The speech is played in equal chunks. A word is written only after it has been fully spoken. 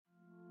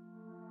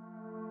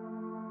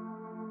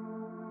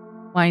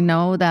I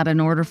know that in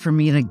order for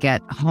me to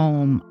get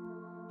home,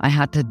 I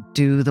had to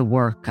do the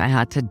work. I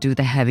had to do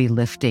the heavy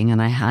lifting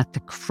and I had to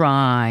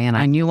cry. And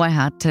I knew I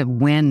had to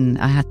win.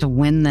 I had to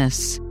win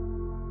this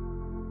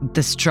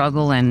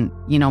struggle and,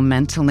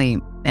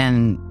 mentally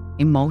and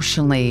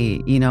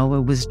emotionally,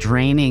 it was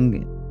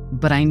draining.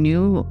 But I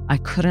knew I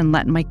couldn't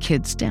let my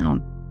kids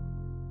down.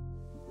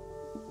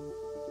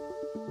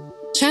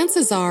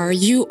 Chances are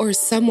you or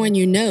someone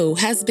you know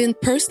has been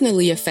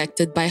personally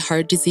affected by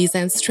heart disease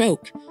and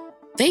stroke.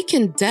 They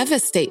can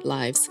devastate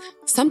lives,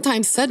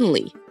 sometimes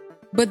suddenly.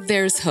 But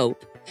there's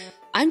hope.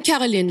 I'm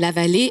Caroline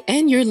Lavallée,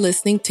 and you're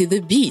listening to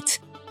The Beat,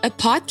 a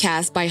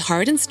podcast by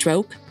Heart and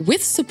Stroke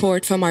with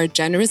support from our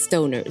generous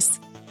donors.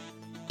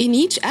 In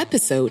each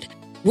episode,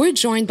 we're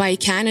joined by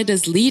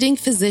Canada's leading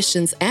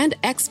physicians and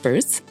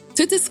experts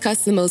to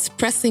discuss the most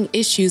pressing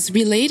issues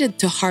related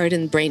to heart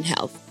and brain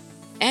health.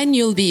 And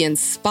you'll be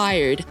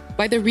inspired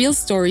by the real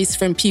stories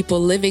from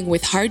people living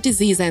with heart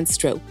disease and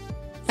stroke.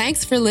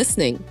 Thanks for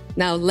listening.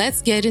 Now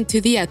let's get into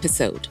the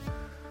episode.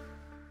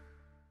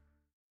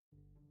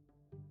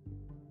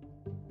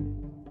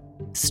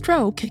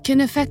 Stroke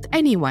can affect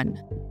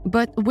anyone,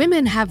 but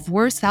women have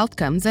worse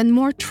outcomes and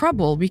more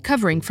trouble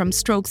recovering from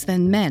strokes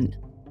than men.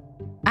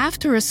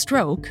 After a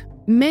stroke,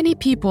 many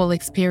people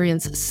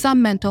experience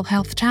some mental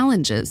health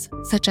challenges,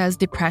 such as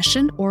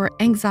depression or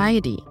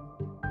anxiety.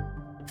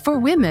 For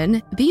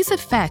women, these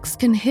effects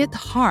can hit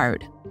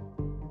hard.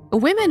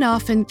 Women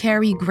often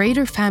carry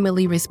greater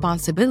family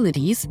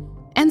responsibilities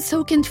and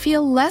so can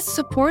feel less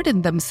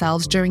supported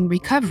themselves during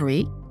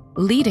recovery,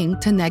 leading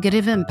to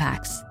negative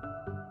impacts.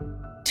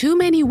 Too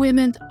many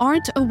women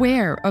aren't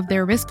aware of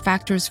their risk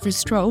factors for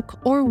stroke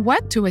or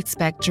what to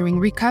expect during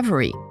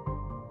recovery.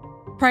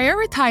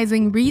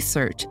 Prioritizing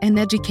research and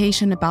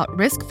education about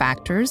risk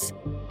factors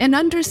and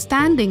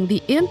understanding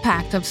the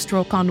impact of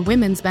stroke on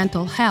women's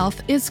mental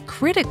health is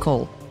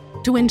critical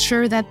to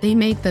ensure that they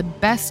make the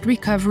best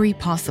recovery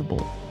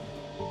possible.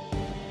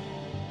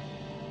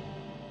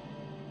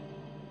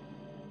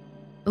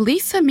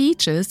 Lisa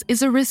Meaches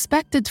is a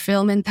respected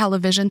film and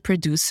television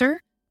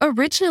producer,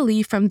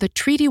 originally from the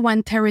Treaty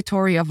 1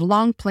 territory of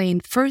Long Plain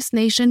First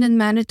Nation in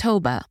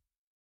Manitoba.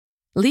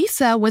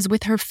 Lisa was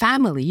with her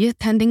family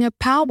attending a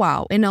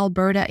powwow in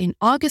Alberta in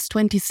August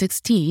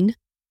 2016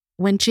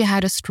 when she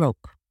had a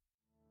stroke.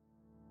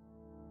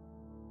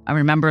 I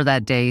remember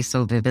that day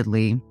so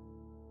vividly.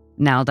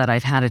 Now that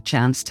I've had a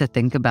chance to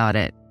think about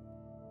it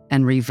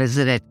and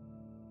revisit it,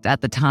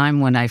 at the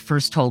time when I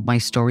first told my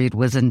story, it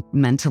wasn't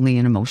mentally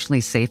and emotionally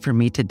safe for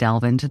me to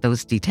delve into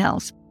those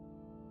details.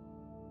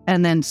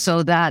 And then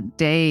so that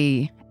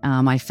day,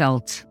 I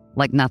felt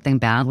like nothing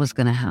bad was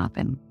going to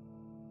happen.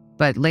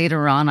 But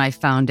later on, I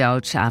found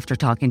out after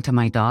talking to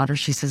my daughter,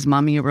 she says,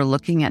 "Mommy, you were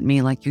looking at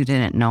me like you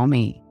didn't know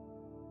me.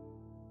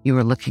 You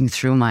were looking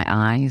through my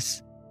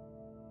eyes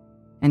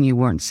and you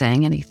weren't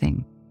saying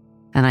anything.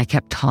 And I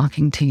kept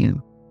talking to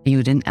you.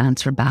 You didn't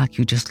answer back.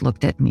 You just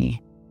looked at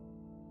me."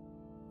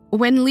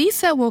 When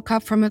Lisa woke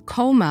up from a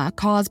coma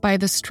caused by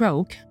the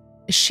stroke,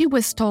 she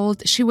was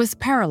told she was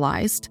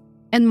paralyzed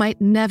and might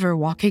never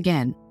walk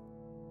again.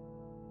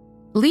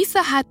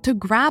 Lisa had to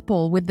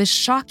grapple with this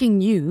shocking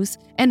news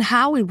and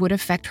how it would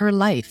affect her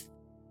life.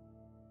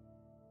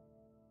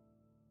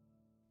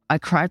 I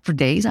cried for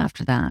days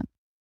after that.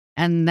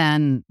 And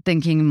then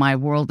thinking my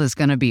world is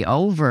going to be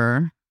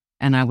over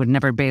and I would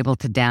never be able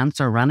to dance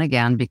or run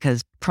again,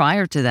 because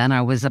prior to then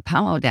I was a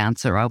powwow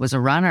dancer. I was a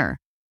runner.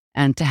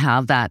 And to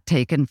have that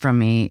taken from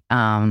me,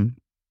 I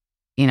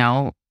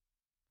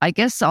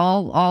guess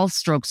all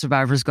stroke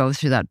survivors go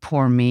through that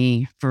poor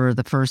me for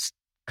the first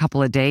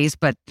couple of days,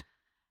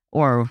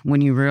 or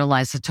when you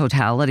realize the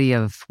totality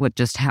of what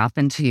just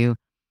happened to you.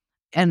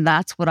 And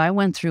that's what I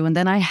went through. And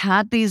then I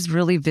had these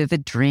really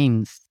vivid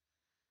dreams.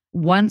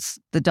 Once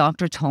the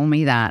doctor told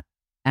me that,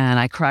 and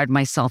I cried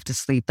myself to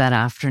sleep that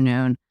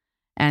afternoon.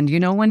 And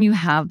when you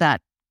have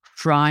that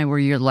cry where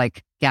you're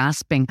like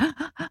gasping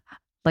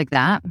like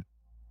that?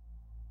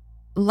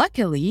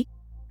 Luckily,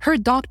 her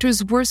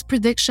doctor's worst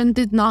prediction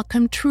did not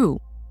come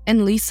true,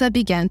 and Lisa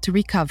began to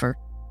recover.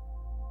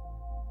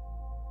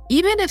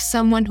 Even if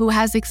someone who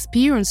has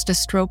experienced a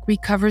stroke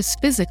recovers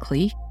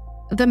physically,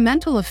 the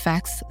mental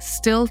effects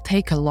still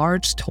take a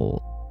large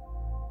toll.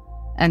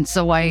 And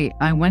so I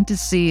went to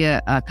see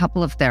a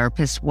couple of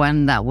therapists,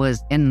 one that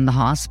was in the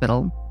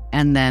hospital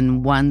and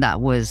then one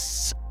that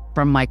was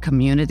from my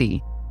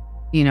community,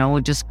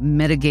 just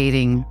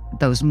mitigating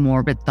those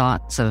morbid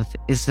thoughts of,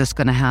 is this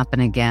going to happen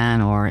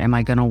again? Or am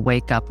I going to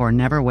wake up or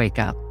never wake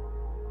up?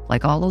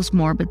 Like all those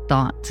morbid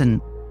thoughts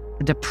and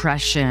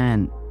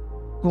depression,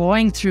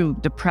 going through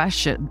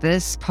depression,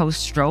 this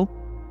post-stroke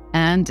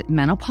and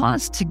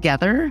menopause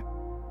together.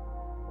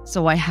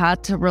 So I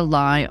had to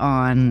rely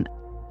on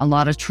a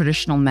lot of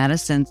traditional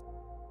medicines.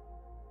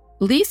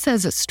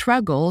 Lisa's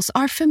struggles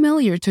are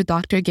familiar to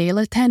Dr.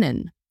 Gayla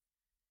Tenon.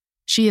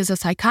 She is a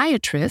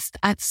psychiatrist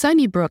at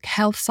Sunnybrook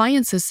Health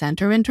Sciences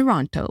Center in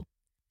Toronto.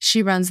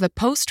 She runs the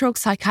post-stroke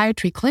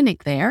psychiatry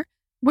clinic there,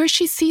 where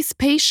she sees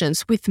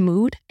patients with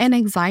mood and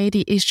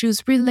anxiety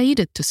issues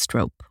related to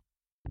stroke.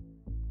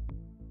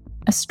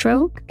 A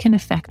stroke can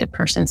affect a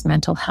person's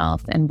mental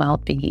health and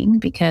well-being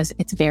because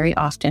it's very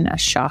often a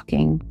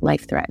shocking,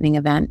 life-threatening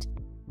event.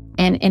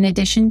 And in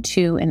addition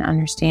to an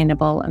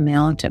understandable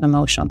amount of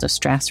emotional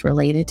distress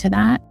related to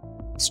that,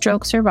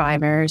 stroke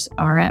survivors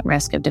are at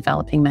risk of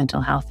developing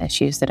mental health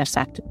issues that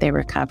affect their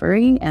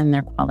recovery and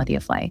their quality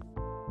of life.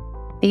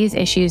 These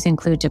issues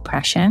include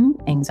depression,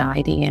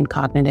 anxiety, and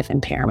cognitive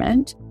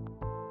impairment.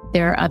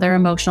 There are other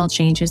emotional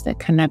changes that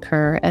can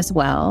occur as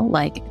well,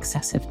 like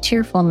excessive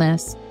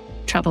tearfulness,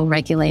 trouble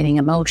regulating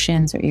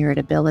emotions or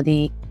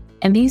irritability.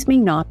 And these may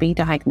not be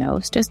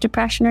diagnosed as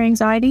depression or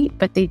anxiety,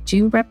 but they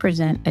do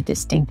represent a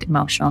distinct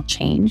emotional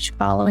change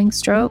following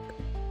stroke.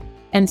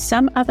 And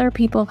some other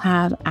people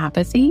have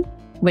apathy,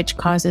 which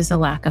causes a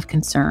lack of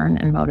concern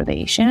and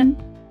motivation.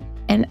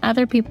 And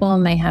other people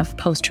may have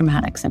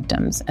post-traumatic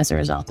symptoms as a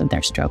result of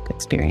their stroke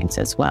experience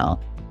as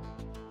well.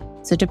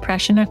 So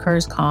depression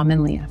occurs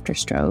commonly after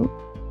stroke.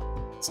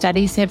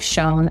 Studies have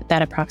shown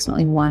that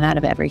approximately 1 out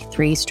of every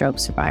 3 stroke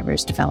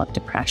survivors develop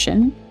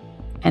depression.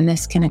 And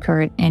this can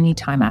occur at any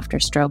time after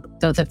stroke,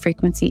 though the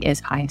frequency is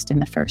highest in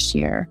the first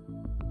year.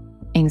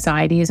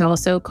 Anxiety is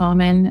also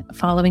common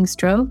following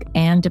stroke,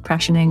 and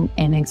depression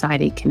and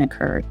anxiety can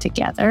occur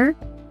together.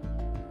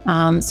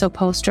 So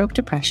post-stroke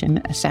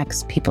depression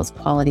affects people's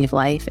quality of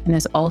life and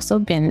has also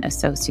been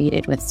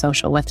associated with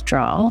social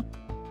withdrawal,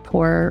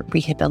 poor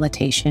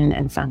rehabilitation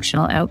and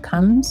functional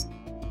outcomes,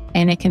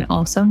 and it can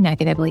also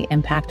negatively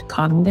impact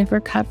cognitive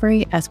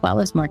recovery as well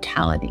as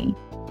mortality.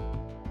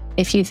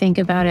 If you think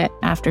about it,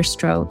 after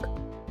stroke,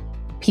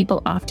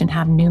 people often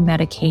have new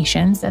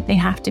medications that they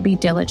have to be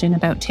diligent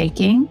about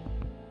taking,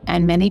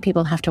 and many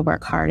people have to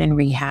work hard in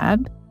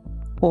rehab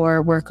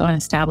or work on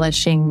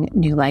establishing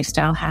new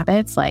lifestyle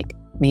habits like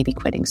maybe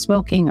quitting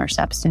smoking or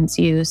substance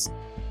use,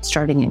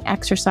 starting an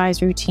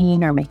exercise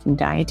routine, or making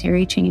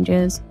dietary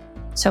changes.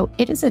 So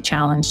it is a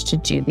challenge to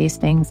do these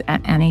things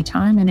at any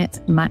time, and it's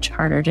much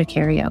harder to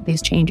carry out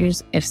these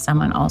changes if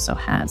someone also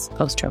has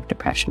post-stroke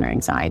depression or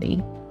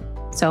anxiety.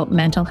 So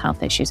mental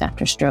health issues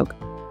after stroke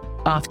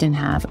often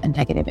have a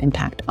negative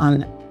impact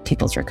on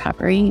people's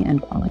recovery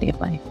and quality of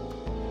life.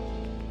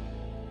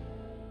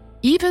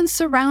 Even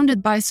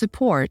surrounded by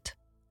support,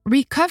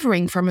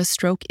 recovering from a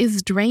stroke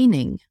is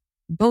draining,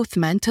 both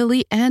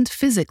mentally and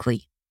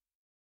physically.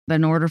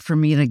 In order for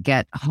me to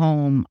get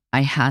home,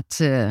 I had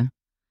to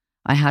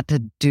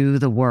do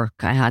the work.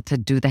 I had to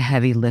do the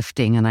heavy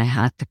lifting, and I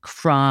had to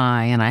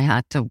cry, and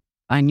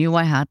I knew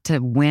I had to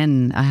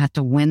win. I had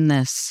to win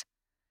this,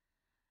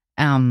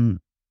 the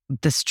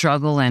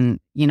struggle, and,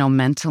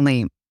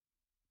 mentally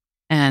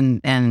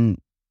and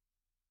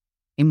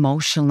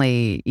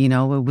emotionally,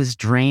 it was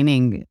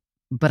draining,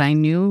 but I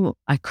knew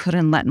I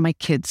couldn't let my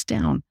kids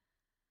down.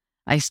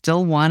 I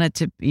still wanted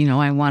to,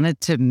 I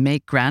wanted to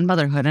make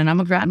grandmotherhood, and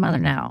I'm a grandmother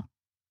now.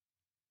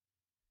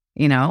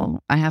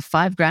 I have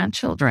 5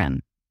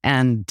 grandchildren,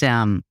 and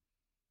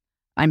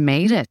I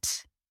made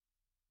it.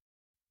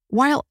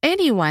 While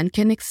anyone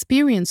can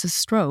experience a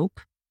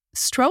stroke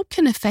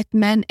can affect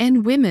men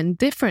and women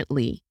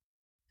differently.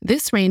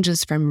 This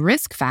ranges from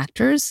risk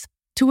factors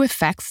to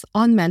effects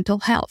on mental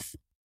health.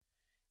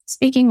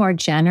 Speaking more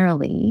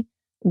generally,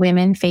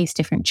 women face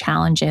different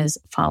challenges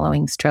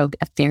following stroke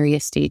at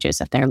various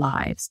stages of their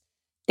lives.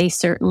 They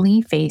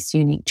certainly face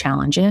unique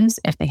challenges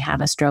if they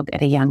have a stroke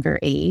at a younger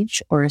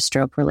age or a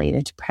stroke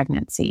related to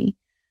pregnancy,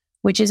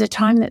 which is a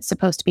time that's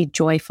supposed to be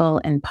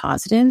joyful and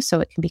positive, so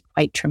it can be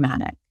quite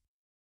traumatic.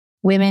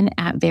 Women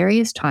at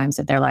various times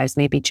of their lives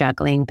may be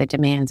juggling the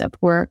demands of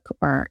work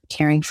or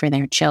caring for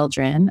their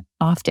children,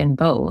 often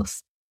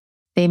both.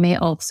 They may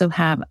also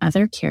have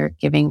other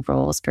caregiving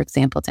roles, for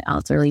example, to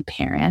elderly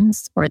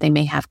parents, or they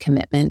may have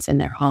commitments in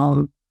their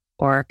home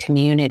or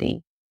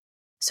community.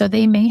 So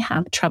they may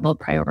have trouble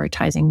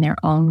prioritizing their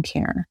own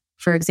care.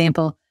 For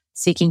example,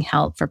 seeking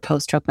help for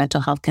post-stroke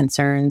mental health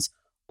concerns,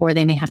 or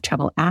they may have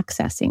trouble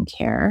accessing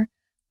care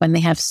when they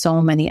have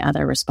so many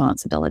other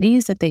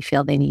responsibilities that they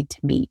feel they need to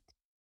meet.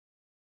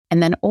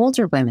 And then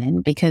older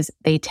women, because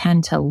they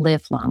tend to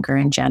live longer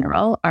in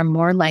general, are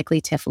more likely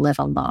to live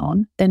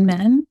alone than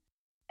men,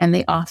 and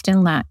they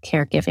often lack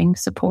caregiving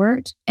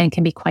support and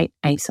can be quite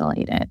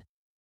isolated.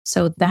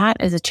 So that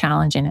is a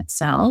challenge in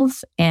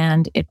itself,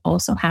 and it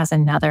also has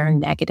another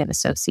negative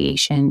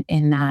association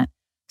in that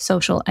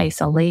social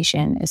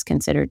isolation is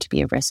considered to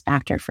be a risk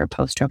factor for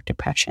post-stroke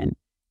depression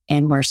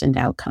and worsened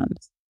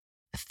outcomes.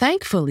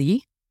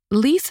 Thankfully,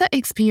 Lisa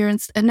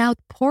experienced an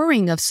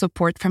outpouring of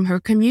support from her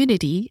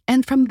community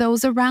and from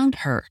those around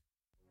her.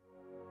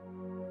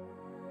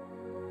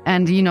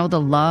 And,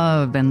 the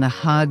love and the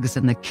hugs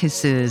and the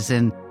kisses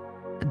and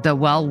the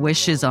well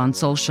wishes on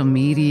social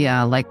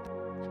media, like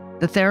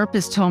the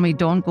therapist told me,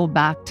 don't go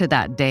back to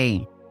that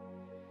day.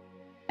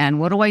 And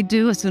what do I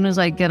do as soon as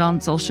I get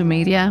on social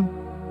media?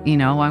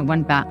 I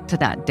went back to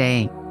that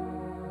day.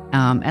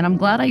 And I'm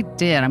glad I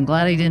did. I'm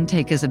glad I didn't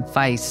take his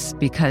advice,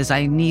 because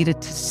I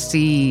needed to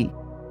see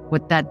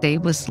what that day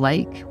was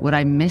like, what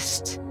I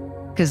missed.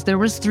 Because there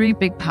was 3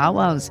 big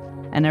powwows,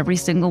 and every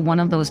single one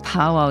of those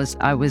powwows,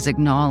 I was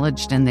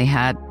acknowledged, and they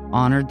had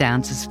honor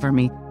dances for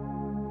me.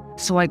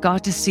 So I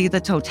got to see the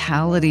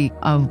totality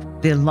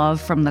of the love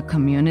from the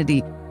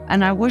community.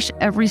 And I wish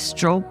every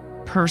stroke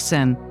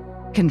person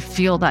can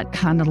feel that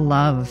kind of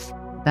love,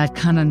 that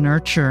kind of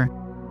nurture.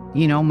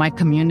 You know, my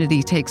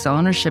community takes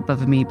ownership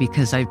of me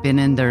because I've been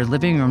in their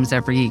living rooms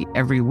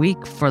every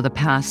week for the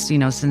past,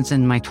 since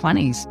in my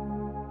 20s.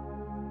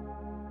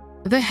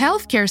 The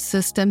healthcare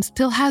system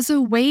still has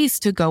a ways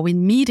to go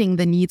in meeting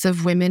the needs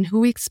of women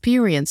who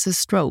experience a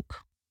stroke.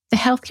 The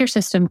healthcare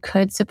system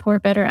could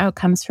support better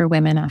outcomes for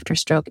women after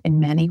stroke in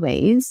many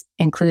ways,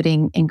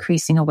 including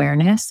increasing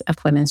awareness of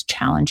women's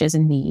challenges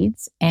and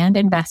needs and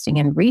investing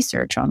in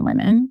research on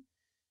women.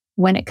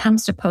 When it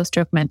comes to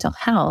post-stroke mental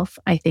health,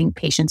 I think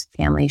patients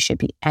and families should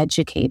be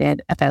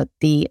educated about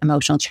the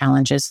emotional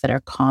challenges that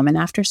are common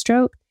after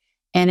stroke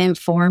and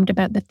informed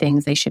about the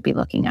things they should be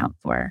looking out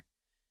for.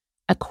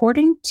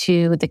 According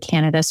to the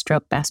Canada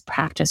Stroke Best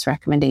Practice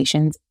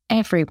recommendations,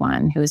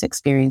 everyone who has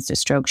experienced a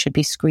stroke should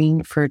be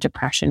screened for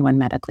depression when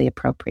medically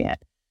appropriate.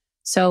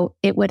 So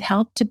it would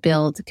help to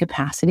build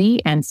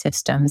capacity and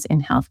systems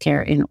in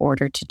healthcare in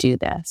order to do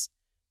this.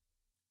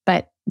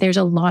 But there's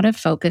a lot of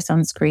focus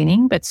on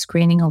screening, but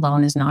screening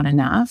alone is not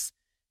enough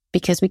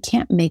because we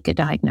can't make a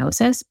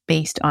diagnosis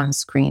based on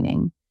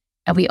screening.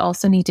 And we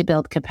also need to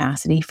build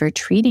capacity for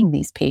treating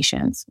these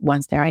patients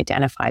once they're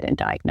identified and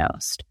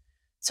diagnosed.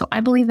 So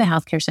I believe the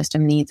healthcare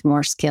system needs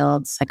more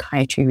skilled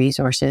psychiatry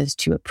resources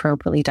to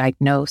appropriately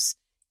diagnose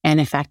and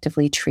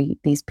effectively treat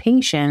these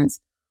patients,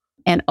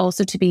 and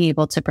also to be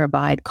able to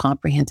provide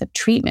comprehensive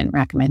treatment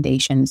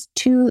recommendations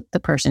to the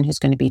person who's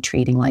going to be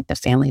treating, like the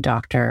family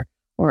doctor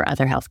or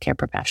other healthcare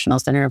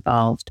professionals that are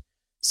involved,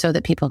 so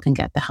that people can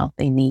get the help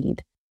they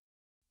need.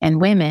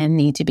 And women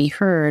need to be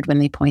heard when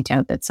they point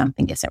out that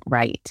something isn't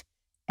right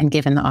and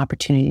given the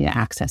opportunity to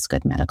access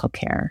good medical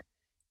care.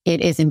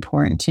 It is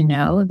important to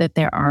know that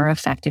there are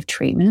effective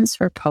treatments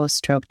for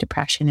post-stroke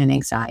depression and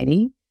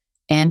anxiety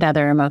and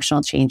other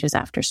emotional changes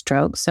after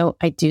stroke. So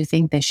I do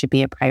think this should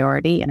be a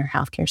priority in our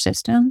healthcare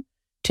system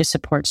to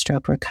support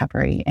stroke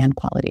recovery and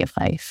quality of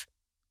life.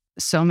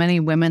 So many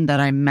women that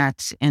I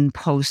met in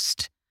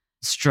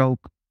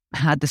post-stroke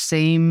had the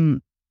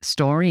same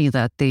story,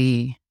 that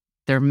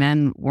their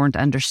men weren't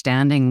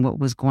understanding what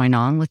was going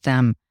on with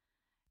them,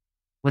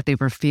 what they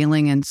were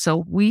feeling. And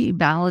so we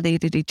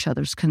validated each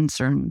other's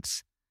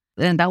concerns.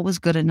 And that was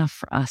good enough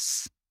for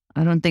us.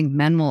 I don't think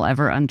men will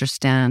ever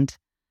understand.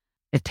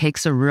 It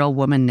takes a real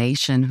woman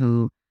nation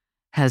who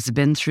has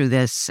been through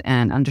this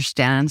and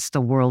understands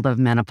the world of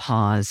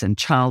menopause and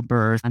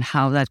childbirth and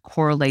how that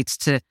correlates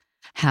to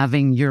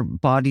having your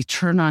body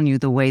turn on you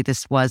the way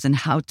this was, and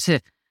how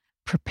to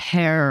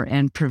prepare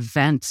and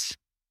prevent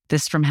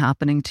this from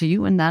happening to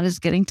you. And that is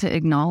getting to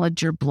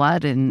acknowledge your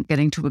blood and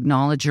getting to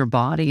acknowledge your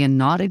body and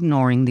not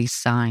ignoring these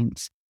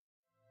signs.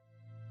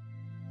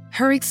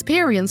 Her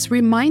experience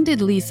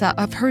reminded Lisa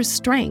of her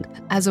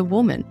strength as a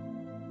woman.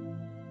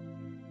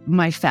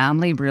 My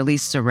family really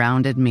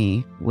surrounded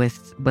me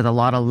with a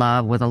lot of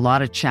love, with a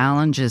lot of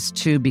challenges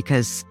too,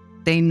 because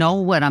they know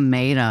what I'm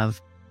made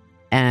of.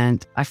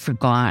 And I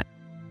forgot.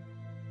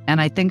 And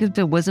I think if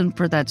it wasn't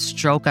for that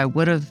stroke, I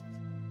wouldn't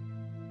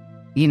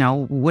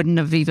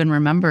have even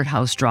remembered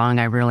how strong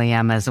I really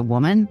am as a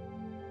woman,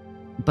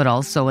 but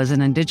also as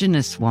an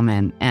Indigenous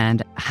woman,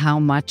 and how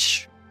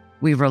much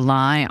we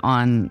rely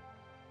on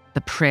the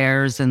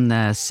prayers and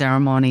the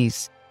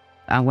ceremonies.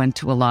 I went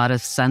to a lot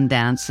of sun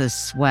dances,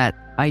 sweat.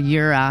 A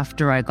year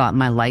after I got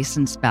my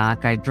license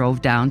back, I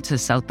drove down to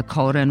South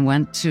Dakota and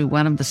went to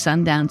one of the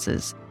sun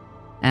dances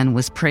and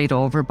was prayed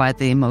over by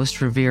the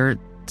most revered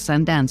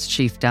Sundance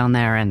chief down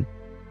there. And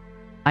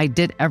I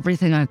did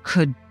everything I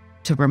could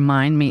to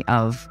remind me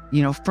of,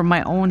 for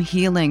my own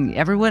healing.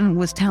 Everyone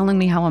was telling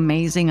me how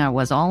amazing I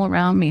was all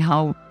around me,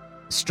 how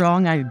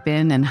strong I've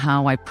been and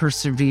how I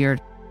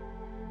persevered.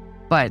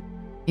 But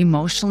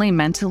emotionally,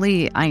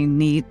 mentally, I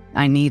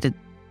needed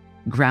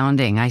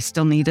grounding. I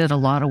still needed a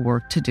lot of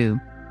work to do.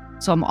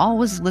 So I'm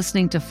always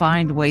listening to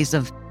find ways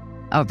of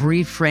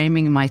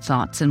reframing my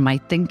thoughts and my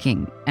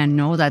thinking, and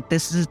know that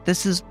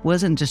this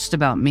wasn't just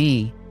about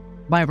me.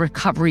 My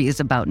recovery is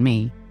about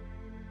me.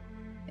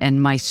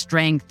 And my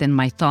strength and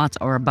my thoughts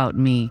are about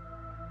me.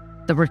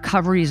 The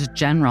recovery is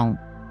general,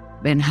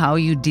 and how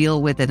you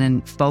deal with it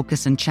and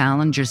focus and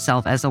challenge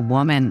yourself as a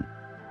woman,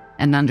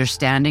 and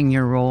understanding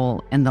your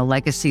role and the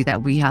legacy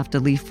that we have to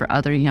leave for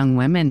other young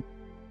women.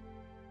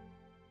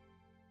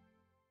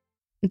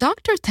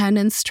 Dr.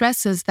 Tannen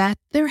stresses that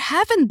there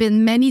haven't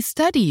been many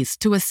studies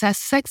to assess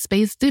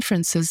sex-based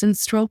differences in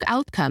stroke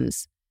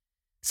outcomes.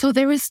 So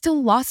there is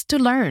still lots to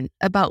learn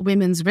about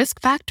women's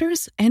risk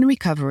factors and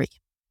recovery.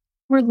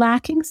 We're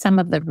lacking some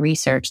of the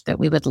research that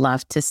we would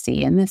love to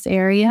see in this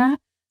area,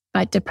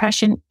 but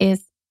depression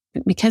is,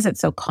 because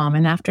it's so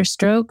common after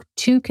stroke,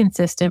 two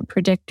consistent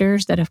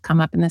predictors that have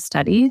come up in the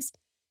studies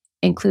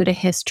include a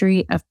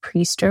history of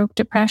pre-stroke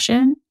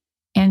depression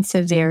and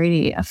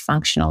severity of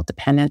functional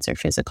dependence or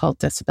physical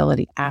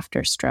disability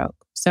after stroke.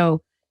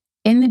 So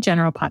in the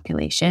general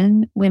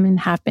population, women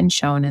have been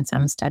shown in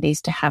some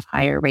studies to have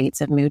higher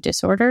rates of mood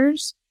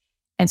disorders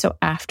And so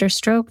after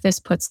stroke, this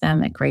puts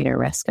them at greater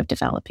risk of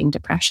developing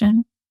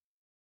depression.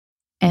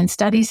 And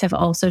studies have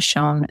also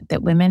shown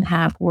that women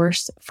have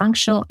worse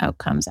functional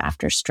outcomes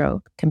after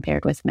stroke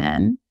compared with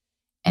men.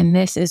 And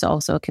this is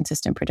also a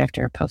consistent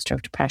predictor of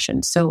post-stroke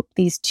depression. So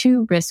these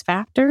two risk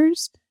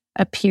factors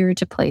appear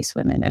to place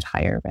women at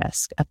higher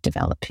risk of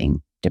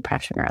developing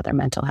depression or other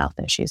mental health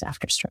issues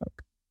after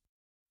stroke.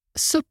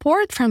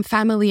 Support from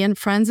family and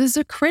friends is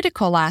a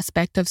critical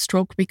aspect of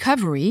stroke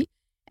recovery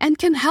and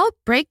can help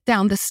break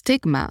down the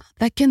stigma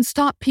that can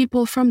stop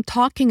people from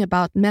talking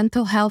about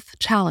mental health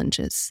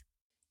challenges.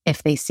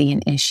 If they see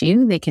an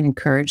issue, they can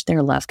encourage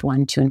their loved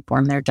one to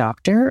inform their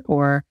doctor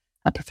or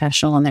a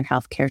professional on their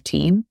healthcare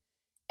team,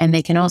 and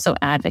they can also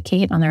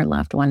advocate on their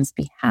loved one's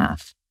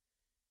behalf.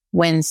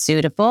 When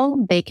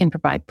suitable, they can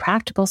provide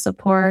practical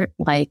support,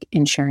 like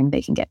ensuring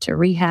they can get to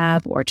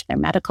rehab or to their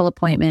medical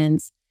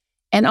appointments,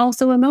 and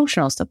also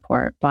emotional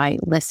support by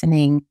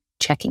listening,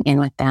 checking in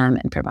with them,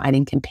 and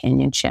providing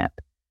companionship.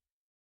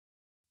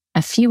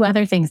 A few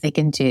other things they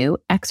can do.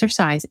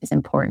 Exercise is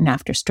important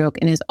after stroke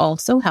and is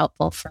also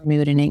helpful for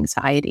mood and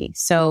anxiety.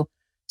 So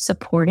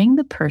supporting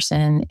the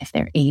person, if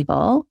they're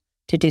able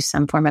to do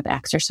some form of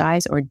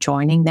exercise or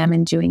joining them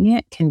in doing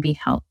it, can be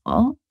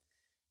helpful.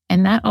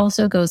 And that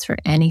also goes for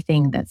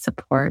anything that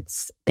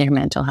supports their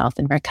mental health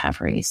and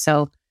recovery.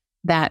 So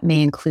that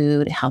may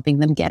include helping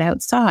them get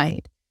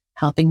outside,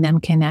 helping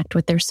them connect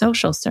with their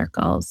social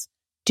circles,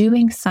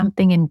 doing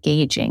something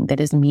engaging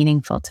that is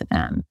meaningful to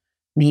them,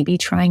 maybe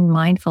trying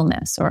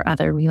mindfulness or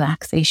other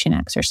relaxation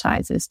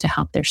exercises to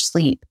help their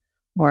sleep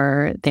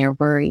or their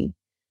worry.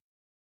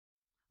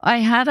 I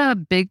had a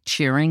big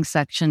cheering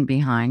section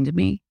behind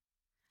me,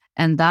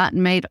 and that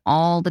made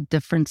all the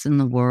difference in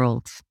the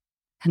world.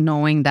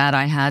 Knowing that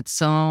I had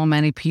so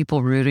many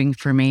people rooting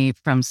for me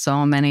from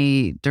so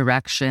many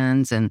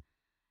directions, and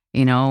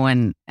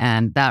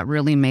that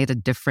really made a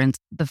difference.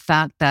 The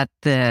fact that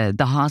the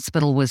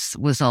hospital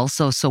was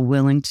also so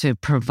willing to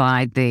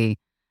provide the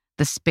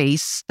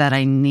space that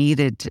I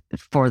needed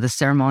for the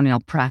ceremonial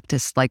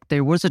practice. Like,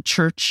 there was a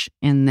church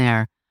in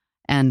there,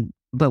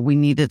 but we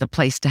needed a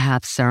place to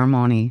have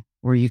ceremony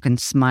where you can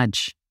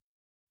smudge.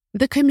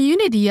 The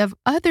community of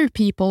other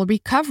people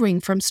recovering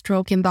from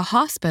stroke in the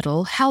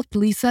hospital helped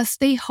Lisa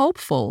stay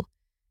hopeful,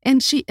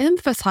 and she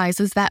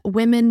emphasizes that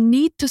women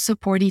need to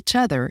support each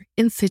other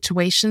in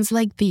situations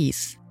like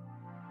these.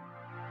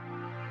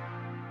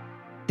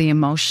 The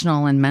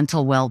emotional and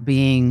mental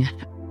well-being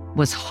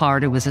was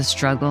hard. It was a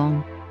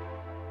struggle,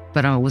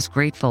 but I was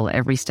grateful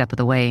every step of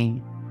the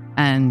way,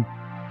 and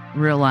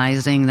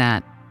realizing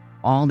that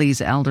all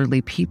these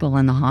elderly people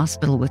in the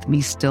hospital with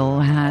me still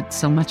had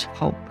so much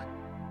hope.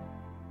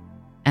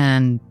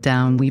 And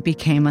we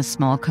became a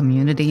small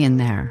community in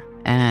there,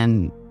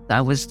 and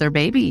I was their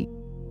baby.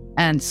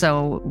 And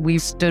so we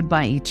stood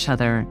by each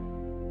other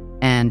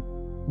and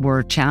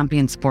were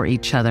champions for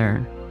each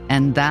other.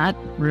 And that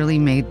really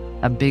made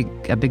a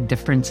big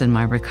difference in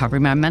my recovery,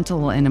 my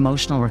mental and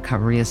emotional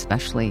recovery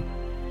especially.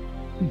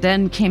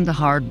 Then came the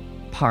hard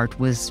part,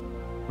 was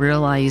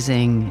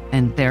realizing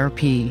in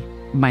therapy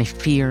my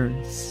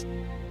fears.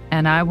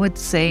 And I would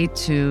say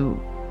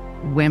to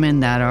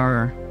women that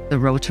are the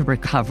road to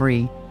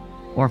recovery,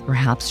 or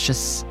perhaps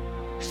just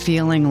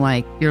feeling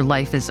like your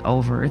life is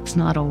over. It's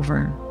not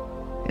over.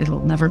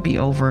 It'll never be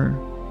over.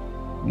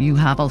 You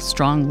have a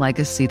strong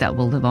legacy that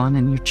will live on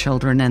in your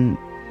children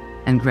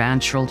and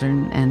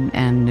grandchildren.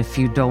 And if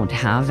you don't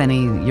have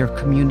any, your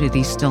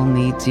community still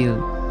needs you.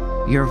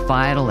 You're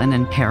vital and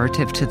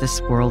imperative to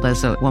this world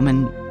as a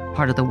woman,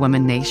 part of the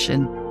woman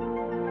nation.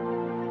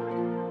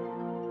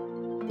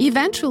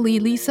 Eventually,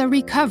 Lisa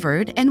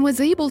recovered and was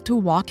able to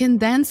walk and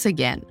dance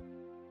again.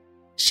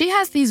 She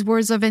has these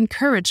words of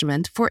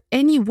encouragement for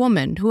any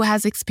woman who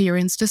has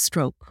experienced a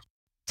stroke.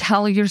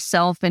 Tell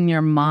yourself in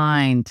your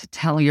mind,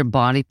 tell your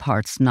body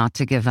parts not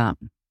to give up.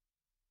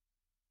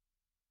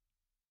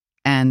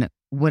 And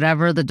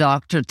whatever the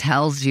doctor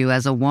tells you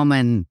as a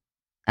woman,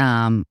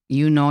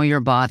 you know your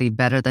body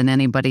better than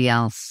anybody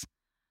else.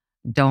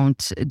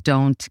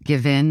 Don't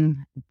give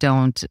in.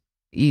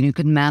 You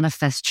can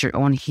manifest your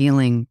own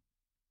healing,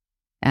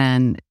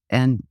 and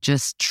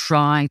just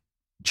try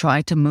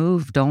to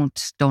move.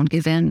 Don't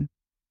give in.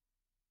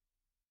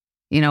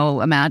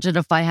 Imagine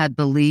if I had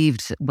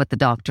believed what the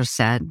doctor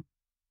said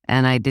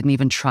and I didn't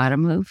even try to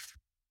move.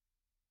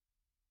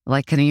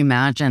 Like, can you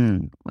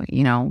imagine,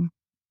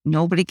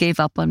 nobody gave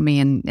up on me,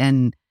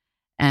 and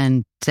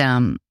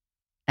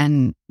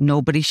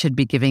nobody should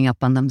be giving up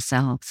on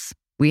themselves.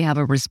 We have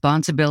a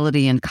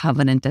responsibility and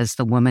covenant as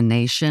the woman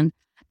nation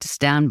to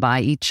stand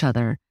by each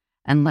other.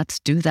 And let's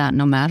do that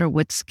no matter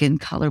what skin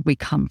color we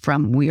come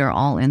from. We are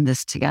all in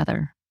this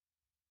together.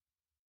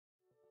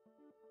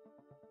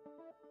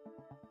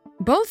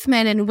 Both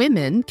men and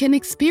women can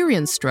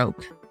experience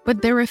stroke,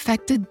 but they're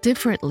affected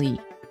differently.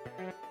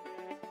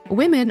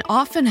 Women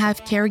often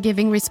have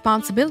caregiving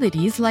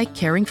responsibilities like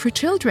caring for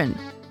children.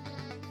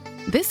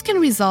 This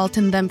can result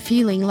in them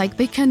feeling like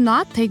they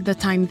cannot take the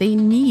time they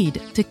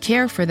need to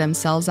care for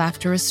themselves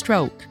after a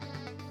stroke.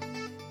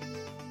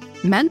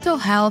 Mental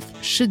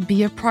health should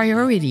be a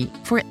priority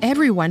for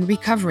everyone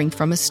recovering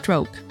from a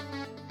stroke.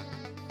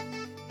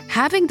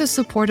 Having the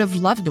support of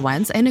loved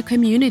ones and a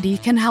community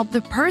can help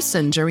the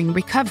person during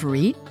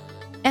recovery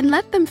and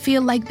let them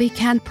feel like they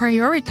can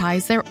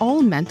prioritize their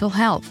own mental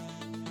health.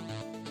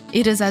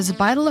 It is as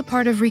vital a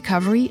part of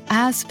recovery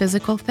as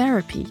physical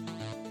therapy.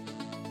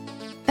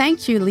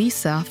 Thank you,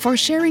 Lisa, for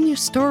sharing your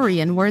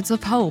story and words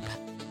of hope.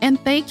 And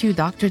thank you,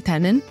 Dr.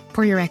 Tenen,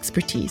 for your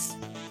expertise.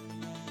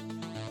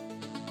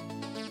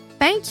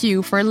 Thank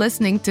you for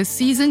listening to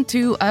Season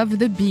 2 of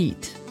The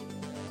Beat.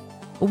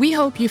 We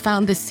hope you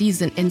found this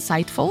season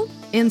insightful,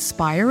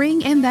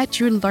 inspiring, and that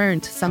you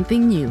learned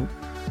something new.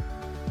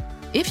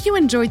 If you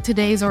enjoyed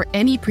today's or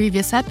any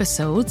previous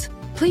episodes,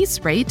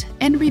 please rate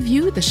and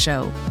review the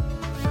show.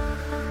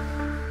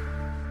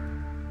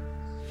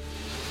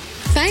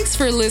 Thanks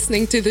for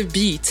listening to The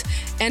Beat,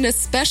 and a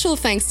special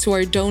thanks to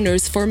our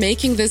donors for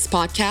making this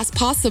podcast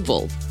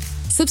possible.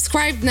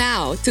 Subscribe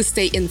now to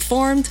stay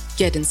informed,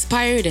 get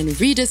inspired, and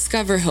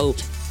rediscover hope.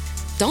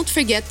 Don't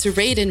forget to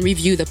rate and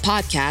review the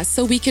podcast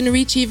so we can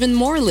reach even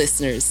more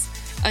listeners.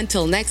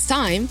 Until next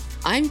time,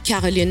 I'm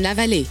Caroline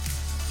Lavallée.